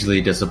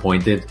hugely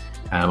disappointed.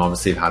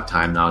 Obviously, I've had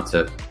time now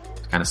to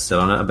kind of sit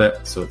on it a bit,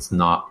 so it's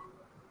not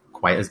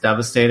quite as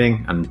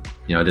devastating. And,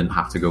 you know, I didn't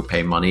have to go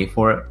pay money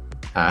for it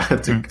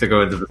to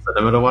go into the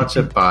cinema to watch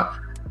it. But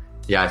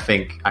yeah, I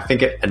think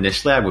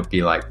initially I would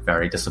be like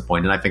very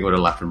disappointed. I think it would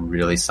have left a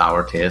really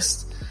sour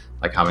taste,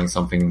 like having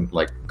something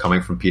like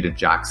coming from Peter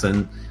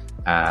Jackson,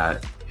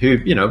 who,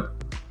 you know,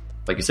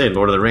 like you say,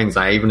 Lord of the Rings.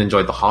 I even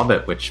enjoyed The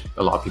Hobbit, which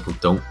a lot of people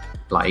don't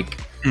like.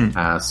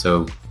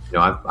 So, you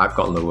know, I've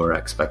got lower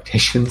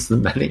expectations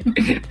than many.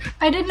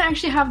 I didn't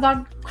actually have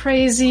that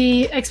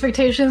crazy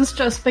expectations,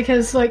 just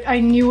because like I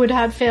knew it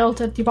had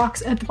failed at the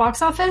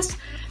box office.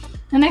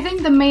 And I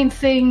think the main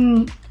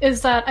thing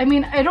is that, I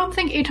mean, I don't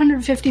think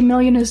 850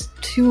 million is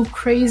too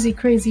crazy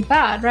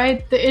bad,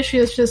 right? The issue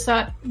is just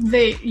that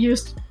they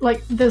used,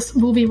 like, this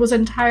movie was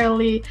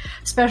entirely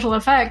special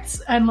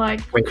effects and,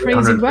 like,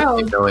 crazy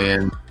well.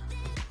 Million.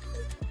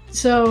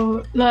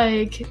 So,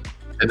 like,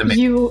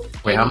 you...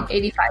 Wait,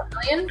 85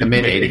 million? It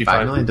made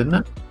 85 million, didn't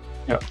it?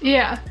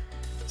 Yeah.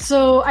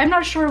 So, I'm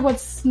not sure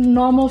what's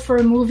normal for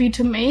a movie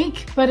to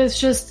make, but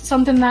it's just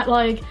something that,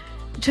 like,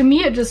 to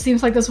me, it just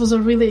seems like this was a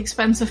really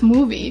expensive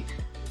movie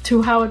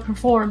to how it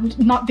performed,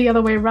 not the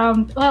other way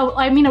around. Well,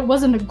 I mean, it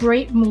wasn't a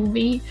great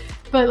movie,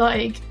 but,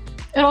 like,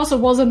 it also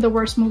wasn't the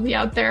worst movie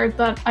out there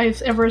that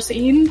I've ever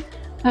seen.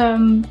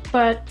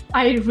 But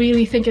I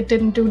really think it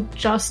didn't do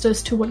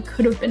justice to what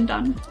could have been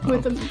done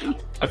with the movie.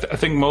 I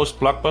think most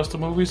blockbuster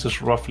movies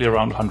is roughly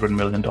around $100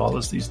 million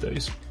these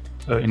days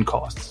in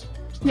costs.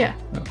 Yeah.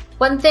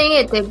 One thing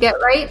it did get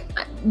right,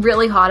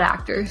 really hot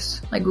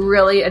actors, like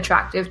really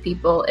attractive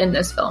people in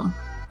this film.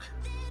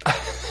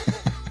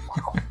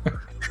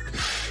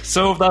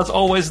 So that's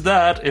always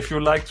that. If you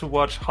like to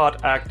watch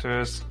hot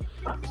actors,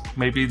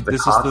 maybe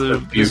this is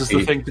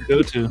the thing to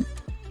go to.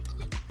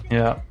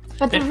 Yeah.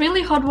 But the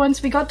really hot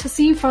ones we got to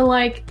see for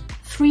like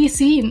 3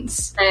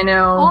 scenes. I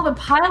know. All the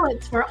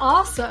pilots were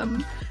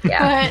awesome.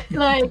 Yeah. But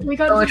like we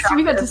got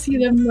to see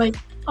them like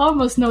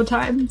almost no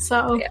time.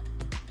 So yeah.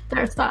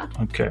 There's that.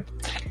 Okay.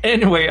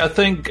 Anyway, I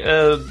think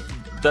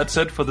that's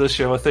it for this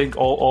show. I think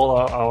all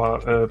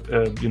our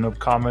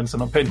comments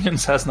and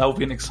opinions has now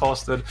been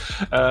exhausted.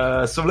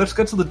 So let's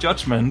get to the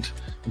judgment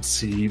and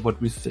see what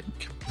we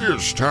think.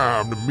 It's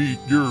time to meet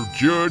your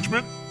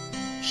judgment.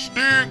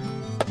 Stick,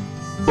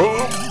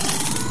 bump,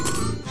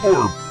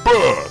 or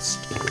bust.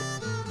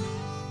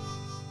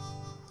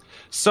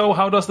 So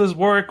how does this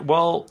work?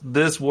 Well,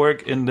 this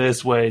work in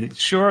this way.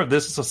 Sure,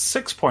 this is a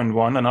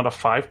 6.1 and not a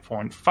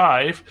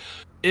 5.5.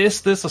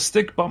 Is this a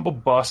stick, bump, or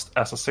bust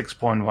as a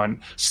 6.1?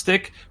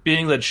 Stick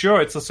being that,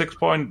 sure, it's a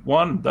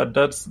 6.1.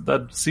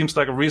 That seems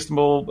like a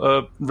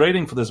reasonable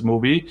rating for this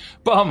movie.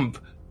 Bump,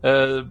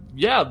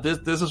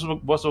 this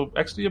was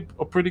actually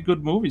a pretty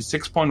good movie.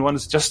 6.1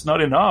 is just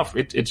not enough.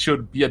 It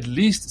should be at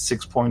least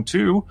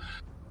 6.2.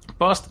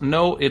 Bust,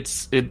 no,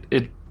 it's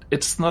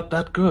not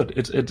that good.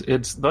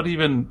 It's not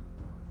even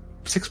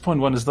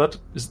 6.1.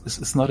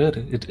 Is not it.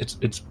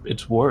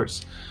 It's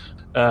worse.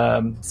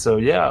 So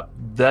yeah,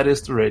 that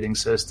is the rating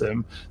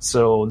system.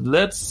 So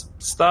let's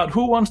start.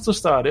 Who wants to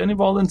start? Any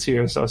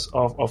volunteers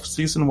of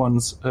season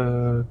 1's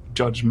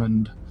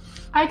judgment?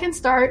 I can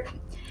start.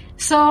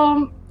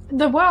 So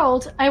the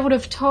world, I would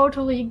have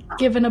totally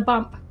given a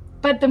bump,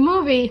 but the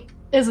movie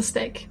is a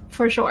stick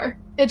for sure.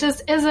 It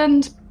just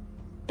isn't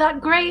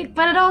that great,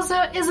 but it also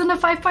isn't a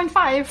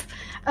 5.5.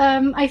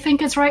 I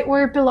think it's right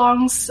where it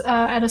belongs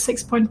at a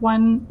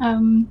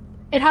 6.1.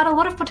 It had a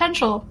lot of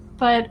potential,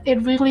 but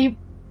it really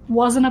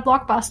wasn't a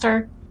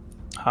blockbuster.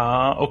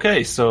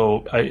 Okay,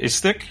 so a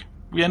stick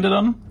we ended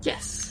on?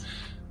 Yes.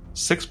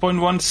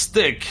 6.1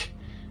 stick.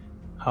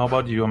 How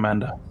about you,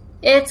 Amanda?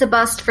 It's a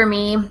bust for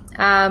me.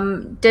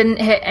 Didn't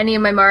hit any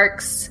of my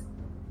marks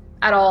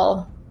at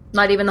all.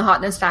 Not even the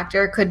hotness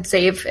factor could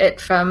save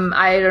it from,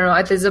 I don't know,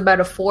 it is about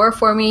a 4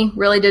 for me.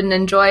 Really didn't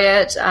enjoy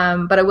it,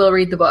 but I will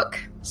read the book.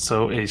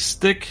 So a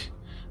stick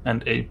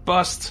and a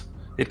bust.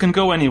 It can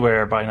go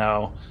anywhere by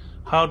now.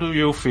 How do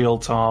you feel,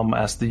 Tom,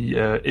 as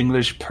the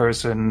English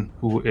person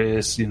who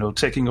is,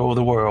 taking over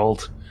the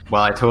world?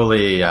 Well, I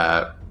totally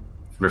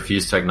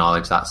refuse to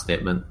acknowledge that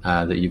statement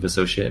that you've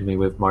associated me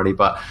with, Marty.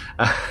 But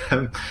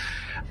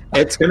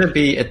it's going to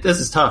be... this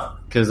is tough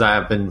because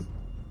I've been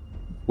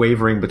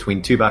wavering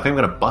between two, but I think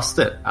I'm going to bust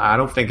it. I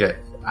don't think it...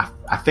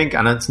 I think,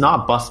 and it's not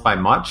a bust by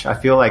much. I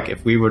feel like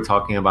if we were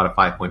talking about a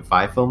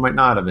 5.5 film right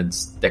now, I'd have been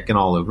sticking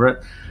all over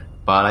it.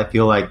 But I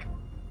feel like,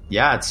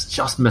 yeah, it's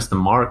just missed the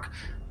mark.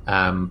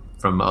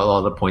 From a lot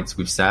of the points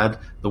we've said.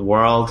 The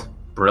world,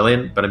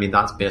 brilliant, but I mean,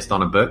 that's based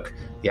on a book.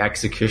 The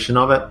execution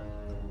of it,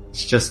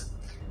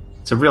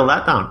 it's a real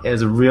letdown. It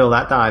is a real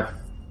letdown.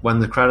 When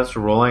the credits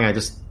were rolling, I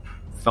just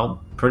felt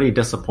pretty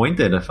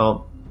disappointed. I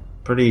felt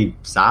pretty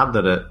sad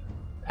that it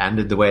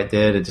ended the way it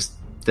did. It just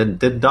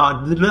did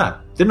not hit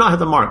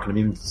the mark, and I'm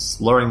even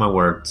slurring my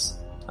words.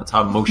 That's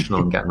how emotional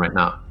I'm getting right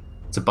now.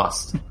 It's a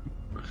bust.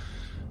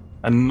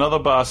 Another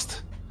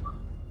bust.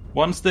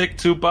 1 stick,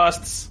 2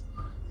 busts.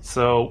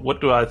 So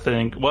what do I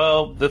think?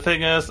 Well, the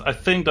thing is, I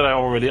think that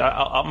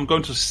I'm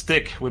going to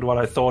stick with what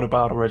I thought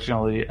about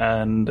originally,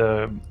 and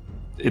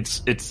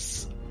it's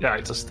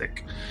a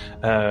stick.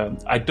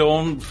 I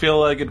don't feel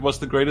like it was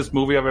the greatest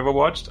movie I've ever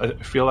watched. I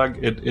feel like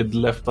it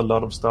left a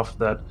lot of stuff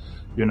that,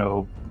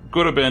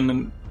 could have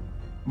been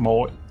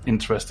more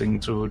interesting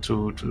to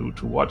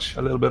watch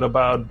a little bit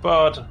about.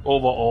 But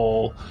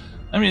overall,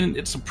 I mean,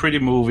 it's a pretty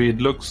movie. It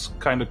looks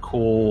kind of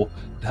cool.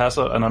 It has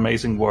an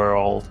amazing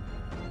world.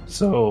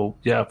 So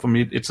yeah, for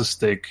me, it's a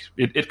stick.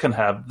 It can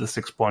have the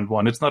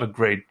 6.1. It's not a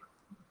great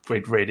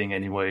rating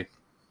anyway.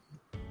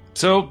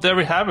 So there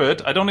we have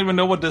it. I don't even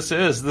know what this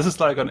is. This is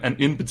like an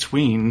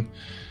in-between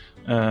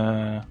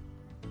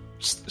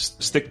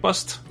stick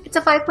bust. It's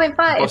a 5.5.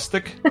 Bust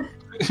stick.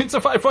 It's a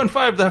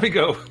 5.5. There we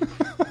go.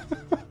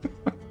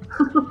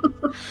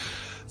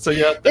 So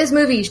yeah, this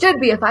movie should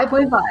be a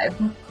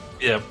 5.5.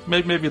 Yeah,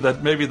 maybe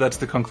that's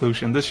the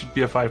conclusion. This should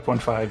be a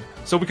 5.5.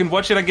 So we can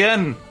watch it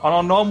again on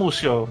our normal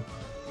show.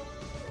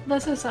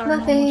 This is our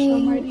normal show,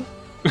 Marty.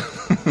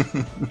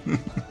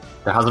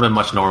 There hasn't been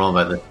much normal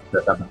about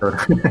this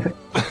episode.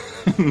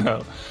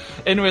 No.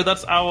 Anyway,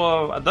 that's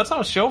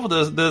our show for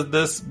this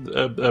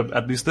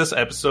at least this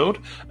episode.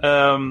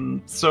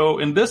 So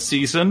in this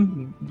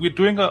season, we're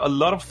doing a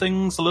lot of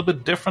things a little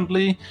bit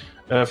differently.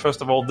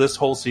 First of all, this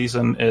whole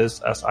season is,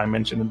 as I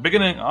mentioned in the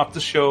beginning of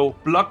the show,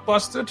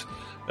 Blockbusted.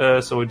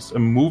 So it's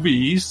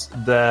movies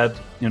that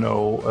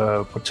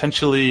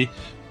potentially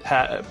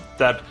had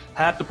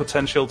the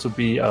potential to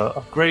be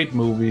a great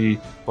movie,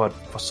 but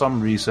for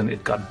some reason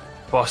it got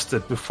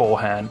busted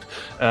beforehand.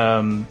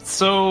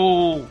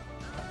 So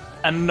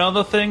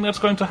another thing that's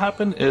going to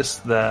happen is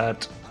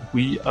that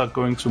we are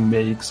going to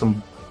make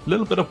some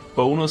little bit of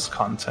bonus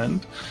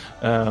content.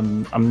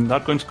 I'm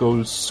not going to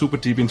go super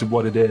deep into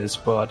what it is,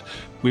 but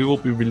we will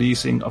be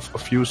releasing a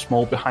few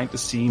small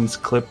behind-the-scenes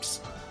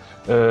clips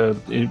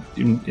in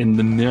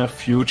the near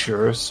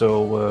future.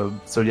 So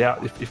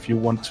yeah, if you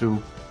want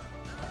to,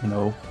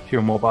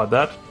 hear more about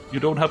that, you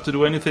don't have to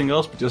do anything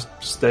else, but just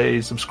stay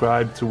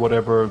subscribed to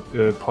whatever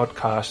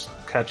podcast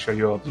catcher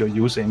you're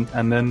using,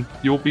 and then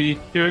you'll be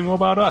hearing more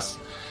about us.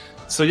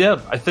 So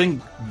yeah, I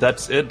think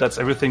that's it. That's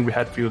everything we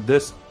had for you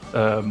this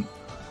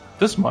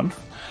month.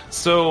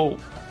 So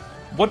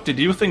what did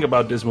you think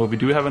about this movie?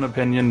 Do you have an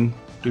opinion?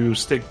 Do you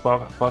stick,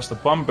 bust, or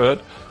bump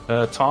it?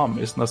 Tom,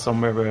 isn't there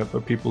somewhere where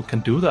people can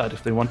do that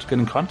if they want to get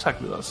in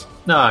contact with us?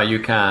 No, you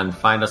can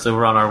find us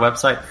over on our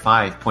website,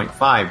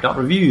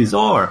 5.5.reviews,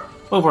 or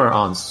over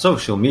on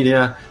social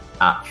media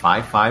at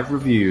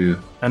 55review.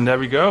 And there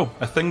we go.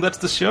 I think that's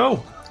the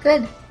show.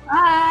 Good.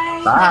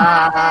 Bye.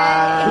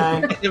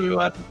 Bye.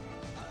 Everyone.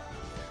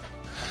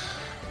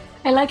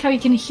 I like how you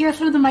can hear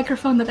through the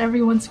microphone that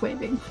everyone's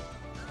waving.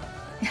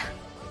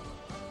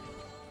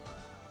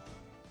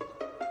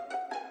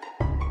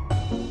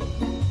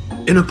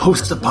 In a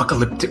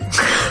post-apocalyptic...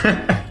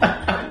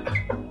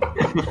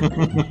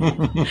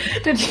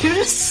 Did you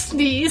just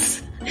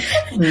sneeze?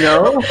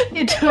 No.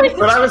 But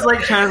But I was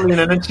like trying to lean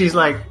in, and she's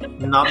like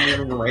not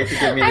moving away to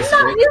give me the I'm not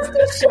space. used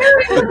to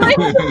sharing the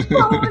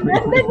microphone, and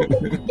then you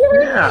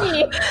scared Yeah.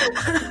 me.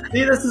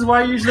 See, this is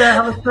why usually I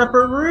have a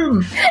separate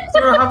room. So I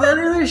don't have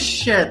any of this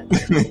shit.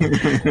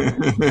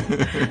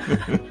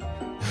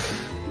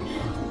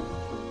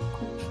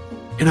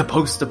 In a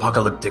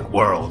post-apocalyptic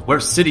world where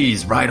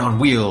cities ride on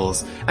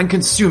wheels and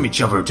consume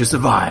each other to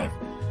survive,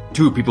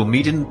 two people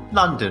meet in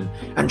London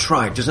and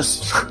try to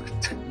just...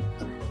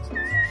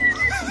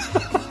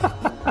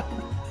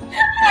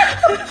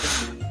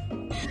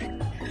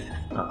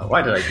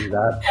 Why did I do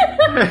that?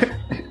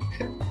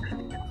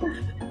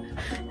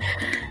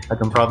 I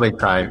can probably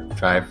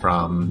try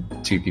from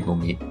two people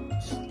meet.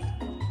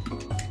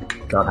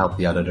 God help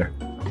the editor.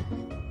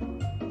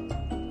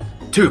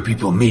 Two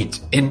people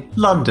meet in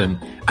London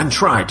and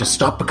try to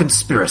stop a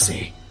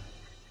conspiracy.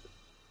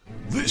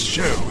 This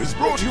show is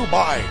brought to you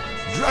by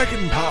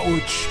Dragon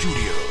Powered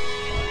Studio.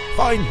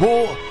 Find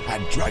more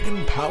at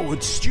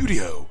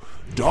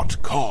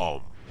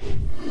dragonpoweredstudio.com.